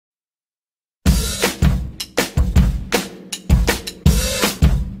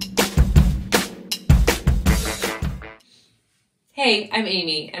Hey, I'm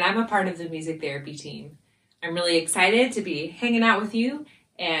Amy, and I'm a part of the music therapy team. I'm really excited to be hanging out with you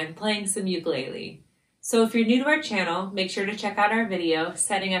and playing some ukulele. So if you're new to our channel, make sure to check out our video,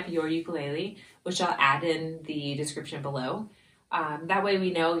 Setting Up Your Ukulele, which I'll add in the description below. That way we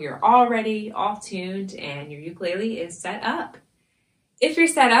know you're all ready, all tuned, and your ukulele is set up. If you're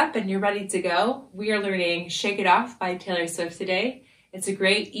set up and you're ready to go, we are learning Shake It Off by Taylor Swift today. It's a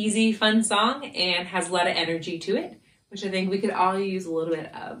great, easy, fun song and has a lot of energy to it, which I think we could all use a little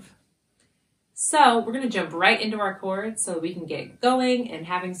bit of. So we're going to jump right into our chords so we can get going and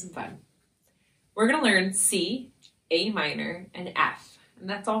having some fun. We're going to learn C, A minor, and F, and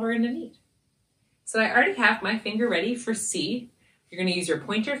that's all we're going to need. So I already have my finger ready for C. You're going to use your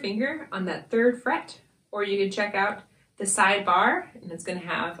pointer finger on that 3rd fret, or you can check out the sidebar, and it's going to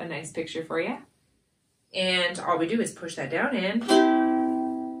have a nice picture for you. And all we do is push that down and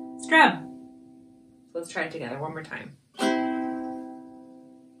strum. So let's try it together one more time.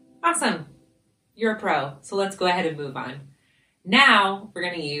 Awesome. You're a pro, so let's go ahead and move on. Now we're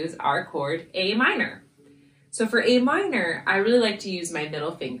going to use our chord A minor. So for A minor, I really like to use my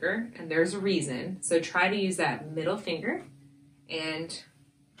middle finger, and there's a reason. So try to use that middle finger, and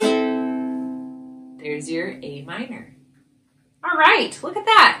there's your A minor. All right, look at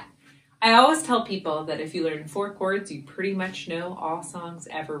that. I always tell people that if you learn 4 chords, you pretty much know all songs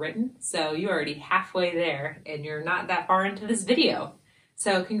ever written. So you're already halfway there, and you're not that far into this video.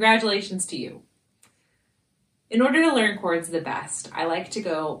 So congratulations to you. In order to learn chords the best, I like to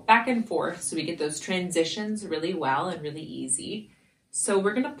go back and forth so we get those transitions really well and really easy. So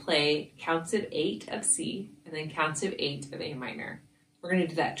we're going to play counts of 8 of C and then counts of 8 of A minor. We're going to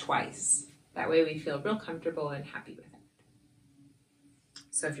do that twice. That way we feel real comfortable and happy with it.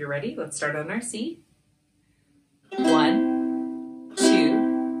 So if you're ready, let's start on our C. 1,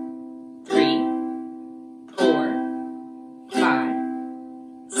 2, 3, 4, 5,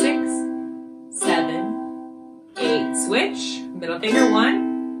 6, 7, 8. Switch. Middle finger.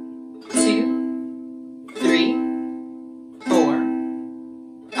 1, 2, 3, 4,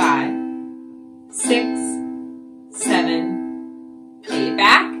 5, 6, 7, 8.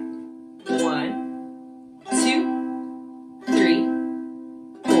 Back. 1, 2, 3,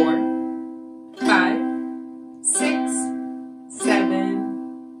 4, 5, 6,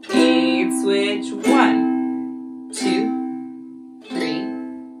 7, 8. Switch. 1, 2, 3,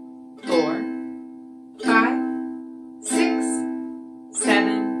 4, 5, 6,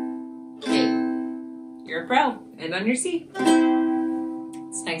 7, 8. You're a pro. End on your C.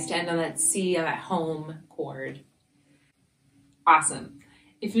 It's nice to end on that C, on that home chord. Awesome.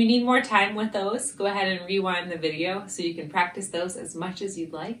 If you need more time with those, go ahead and rewind the video so you can practice those as much as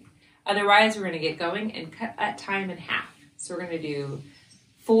you'd like. Otherwise, we're going to get going and cut that time in half. So we're going to do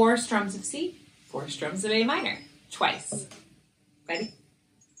 4 strums of C, 4 strums of A minor, twice. Ready?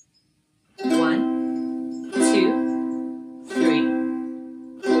 1, 2,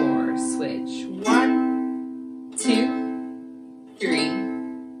 3, 4. Switch. 1, 2, 3,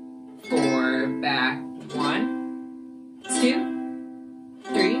 4. Back. 1, 2,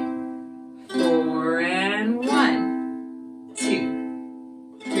 3, 4, and 1,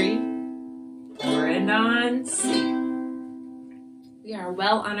 2, 3, 4, and on C. We are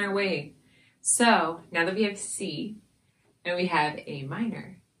well on our way. So now that we have C and we have A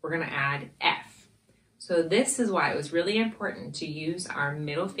minor, we're going to add F. So this is why it was really important to use our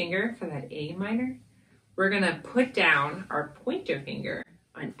middle finger for that A minor. We're going to put down our pointer finger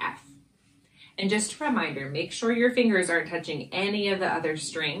on F. And just a reminder, make sure your fingers aren't touching any of the other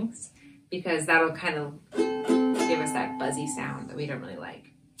strings, because that'll kind of give us that buzzy sound that we don't really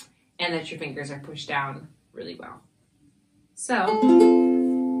like. And that your fingers are pushed down really well. So,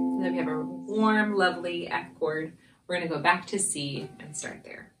 then we have a warm, lovely F chord. We're going to go back to C and start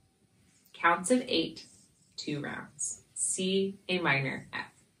there. Counts of 8, 2 rounds. C, A minor,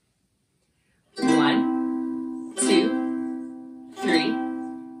 F. 1, 2, 3,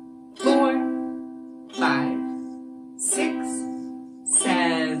 4, 5, 6,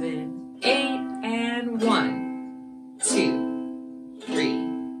 7, 8, and 1, 2, 3,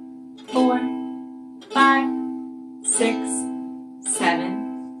 4, 5, 6,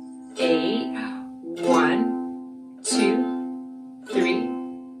 7, 8. 1, 2, 3,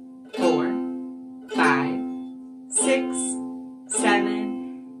 4, 5, 6, 7,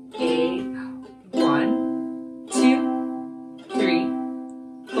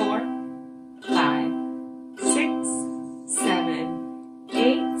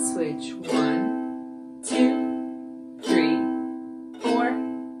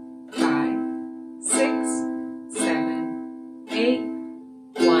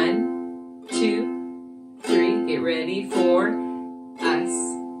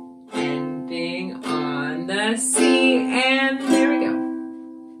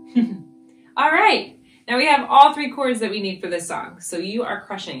 Now we have all 3 chords that we need for this song, so you are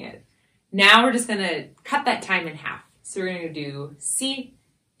crushing it. Now we're just going to cut that time in half. So we're going to do C,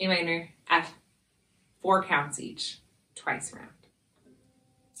 A minor, F, 4 counts each, twice around.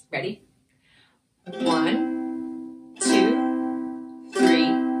 Ready? 1, 2, 3,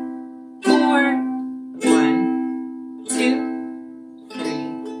 4. 1, 2,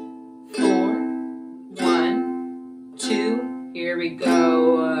 3, 4. 1, 2. Here we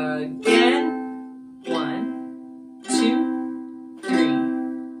go again. 1, 2,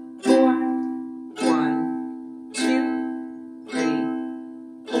 3, 4. 1, 2,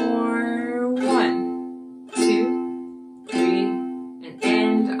 3, 4. 1, 2, 3, and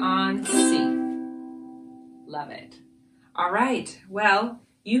end on C. Love it. All right. Well,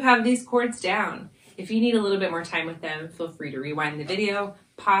 you have these chords down. If you need a little bit more time with them, feel free to rewind the video,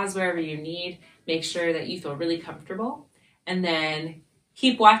 pause wherever you need, make sure that you feel really comfortable, and then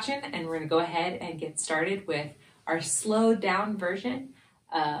keep watching, and we're going to go ahead and get started with our slowed down version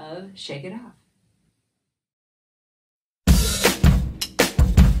of Shake It Off.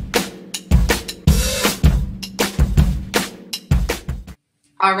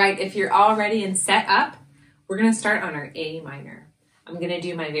 All right, if you're all ready and set up, we're going to start on our A minor. I'm going to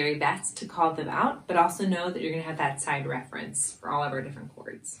do my very best to call them out, but also know that you're going to have that side reference for all of our different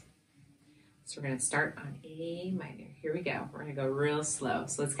chords. So we're going to start on A minor. Here we go. We're going to go real slow.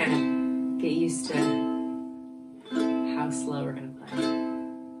 So let's kind of get used to how slow we're going to play.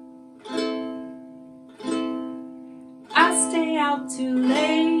 I stay out too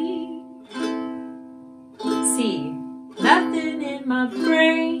late. C, nothing in my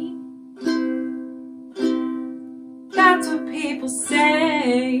brain. That's what people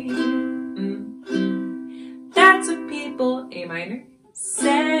say. That's what people, A minor,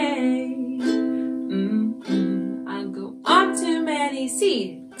 say. I go on too many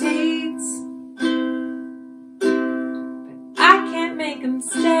C dates, but I can't make them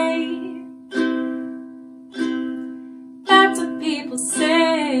stay. That's what people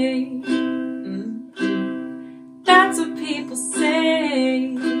say. That's what people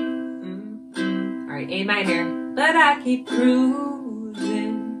say. All right, A minor. But I keep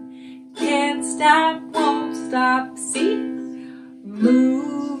cruising, can't stop, won't stop, see,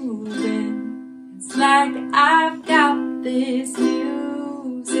 moving. It's like I've got this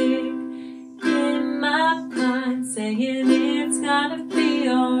music in my mind saying it's gonna be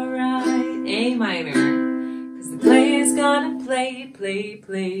alright. A minor, cause the player's gonna play, play,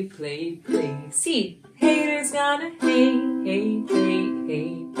 play, play, play. C, haters gonna hate, hate, hate,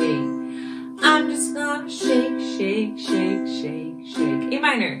 hate, hate. I'm just gonna shake, shake, shake, shake, shake. A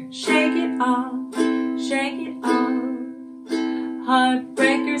minor, shake it off, shake it off.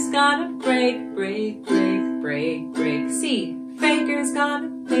 Heartbreaker's gonna break, break, break, break, break. C, faker's gonna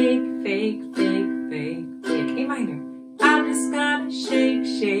fake, fake, fake, fake, fake. A minor, I'm just gonna shake,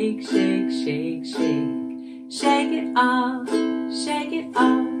 shake, shake, shake, shake. Shake it off, shake it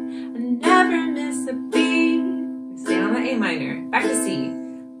off. I never miss a beat. Stay on the A minor, back to C.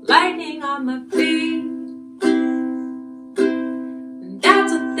 Lightning on my feet, and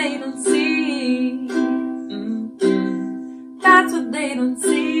that's what they don't see. That's what they don't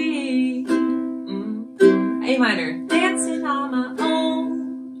see. A minor, dancing on my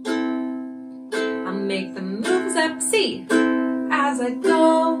own. I make the moves up C as I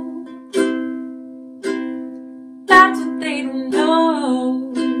go. That's what they don't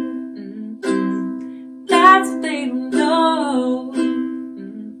know. That's what they don't know.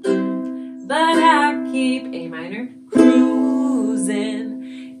 But I keep, A minor,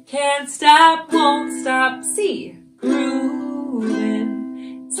 cruising. Can't stop, won't stop, C,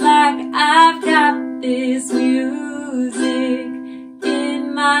 grooving. It's like I've got this music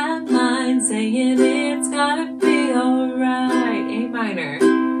in my mind saying it's gonna be alright. A minor,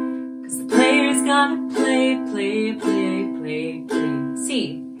 cause the player's gonna play, play, play, play, play.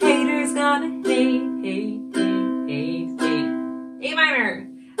 C, haters gonna hate, hate, hate, hate, hate. A minor,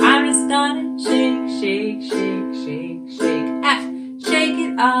 I'm just gonna shake, shake, shake, shake, shake. F, shake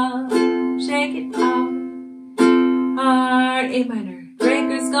it off, shake it off. Hard, A minor,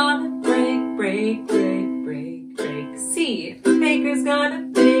 breaker's gonna break, break, break, break, break. C, faker's gonna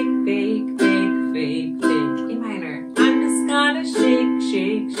fake, fake, fake, fake, fake. A minor, I'm just gonna shake,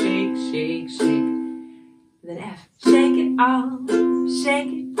 shake, shake, shake, shake. Then F, shake it off,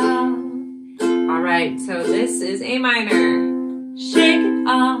 shake it off. All right, so this is A minor. Shake it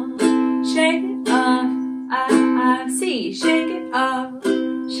off, shake it off, C, shake it off,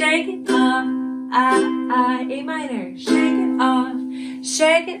 shake it off, A minor, shake it off,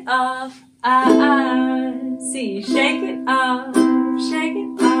 shake it off, C, shake it off,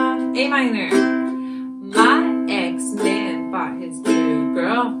 A minor.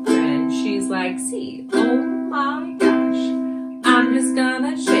 like C. Oh my gosh, I'm just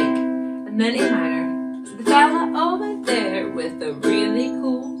gonna shake. And then A minor, to the fella over there with the really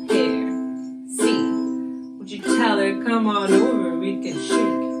cool hair. C, would you tell her, come on over, we can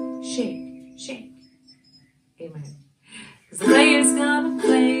shake, shake, shake. A minor, cause the player's gonna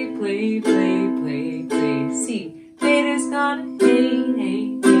play, play, play, play, play. C, haters gonna hate,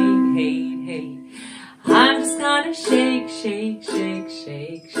 hate, hate, hate, hate. I'm just gonna shake, shake, shake,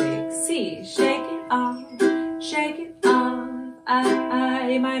 shake, shake. C, shake it off, shake it off.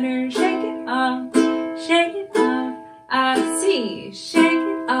 A minor, shake it off, shake it off. C, shake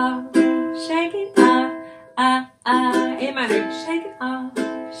it off, shake it off. A minor, shake it off,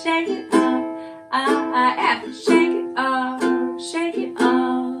 shake it off. F, shake it off, shake it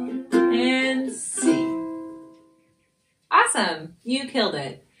off. And C. Awesome, you killed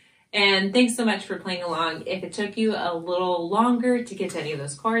it. And thanks so much for playing along. If it took you a little longer to get to any of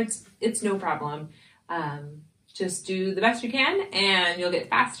those chords, it's no problem. Just do the best you can and you'll get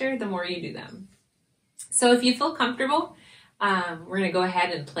faster the more you do them. So if you feel comfortable, we're gonna go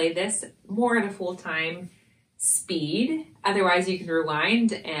ahead and play this more at a full-time speed. Otherwise you can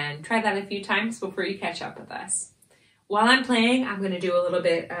rewind and try that a few times before you catch up with us. While I'm playing, I'm gonna do a little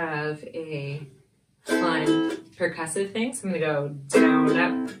bit of a fun percussive thing. So I'm gonna go down,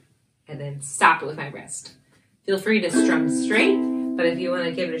 up, and then stop it with my wrist. Feel free to strum straight, but if you want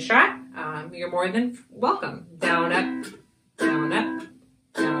to give it a shot, you're more than welcome. Down, up, down, up,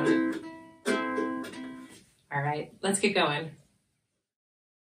 down, up. All right, let's get going.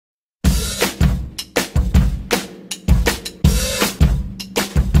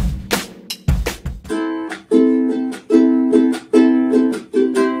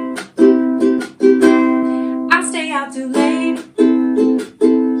 I stay out too late.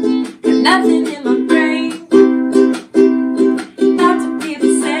 Nothing in my brain. That's what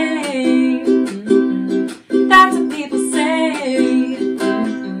people say. That's what people say.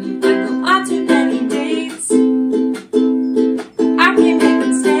 I go on too many dates. I can't make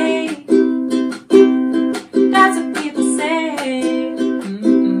them stay. That's what people say.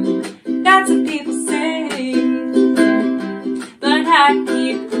 That's what people say. But I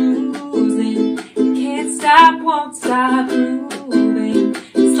keep cruising. Can't stop, won't stop moving.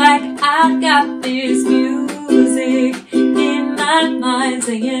 It's like I've got this music in my mind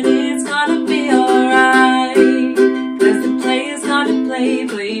saying it's gonna be alright. Cause the player's gonna play,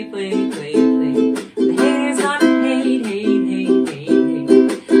 play, play, play, play. The haters gonna hate, hate, hate, hate,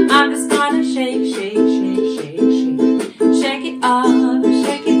 hate. I'm just gonna shake, shake, shake, shake, shake. Shake it off,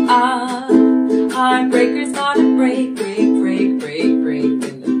 shake it off. Heartbreaker's gonna break, break, break, break, break.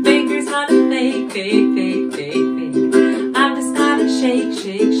 And the faker's gonna fake, fake, fake, fake, fake. I'm just gonna shake,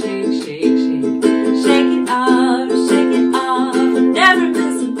 shake, shake, shake, shake. Shake it off, shake it off. Never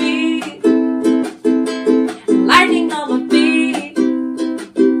miss a beat. Lightning on my feet.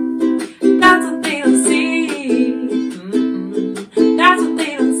 That's what they don't see. That's what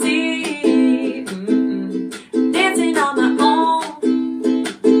they don't see. Dancing on my own.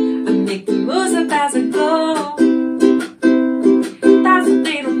 I make the moves up as I go. That's what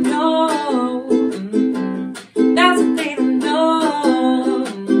they don't know. That's what they don't know.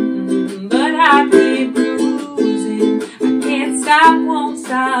 But I keep bruising. I can't stop, won't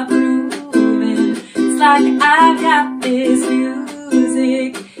stop moving. It's like I've got this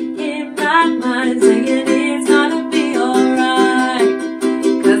music in my mind saying it's gonna be alright.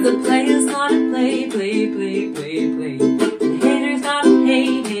 Cause the player's gonna play, play, play, play, play. The haters gonna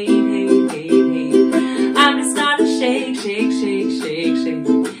hate, hate, hate, hate, hate. I'm just gonna shake, shake, shake, shake, shake.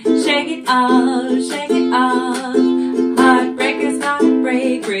 Shake it off, shake it off. Heartbreaker's gonna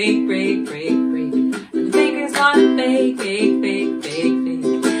break, break, break, break, break. And the faker's gonna fake, fake, fake, fake, fake.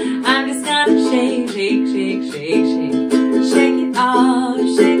 I'm just gonna shake, shake, shake, shake, shake. Shake it off,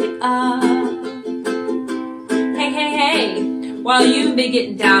 shake it off. Hey, hey, hey. While you've been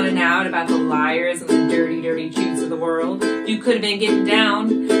getting down and out about the liars and the dirty, dirty Jews of the world, you could have been getting down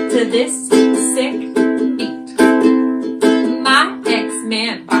to this sick beat. My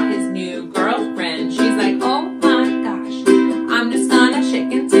ex-man bought his new girlfriend. She's like, oh my gosh, I'm just gonna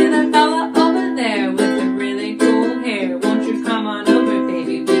shake into the fella over there with the really cool hair. Won't you come on over,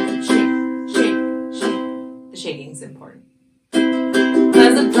 baby? We can shake, shake, shake. The shaking's important.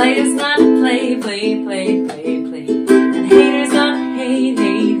 Cause the player's gonna play, play, play, play, play. And haters gonna hate,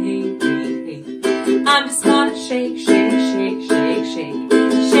 hate, hate, hate, hate. I'm just gonna shake, shake, shake, shake, shake.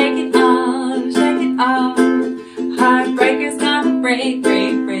 Shake it off, shake it off. Heartbreaker's gonna break,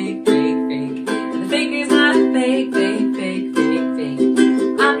 break, break, break, break. And the faker's gonna fake, fake, fake, fake,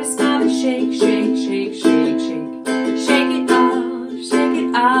 fake. I'm just gonna shake, shake, shake, shake, shake. Shake it off, shake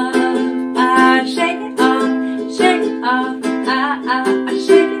it off.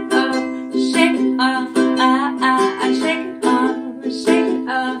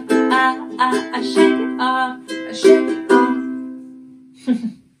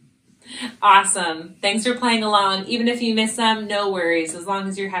 Awesome. Thanks for playing along. Even if you miss some, no worries. As long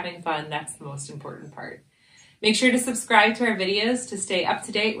as you're having fun, that's the most important part. Make sure to subscribe to our videos to stay up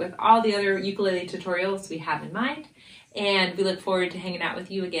to date with all the other ukulele tutorials we have in mind. And we look forward to hanging out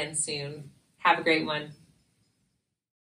with you again soon. Have a great one.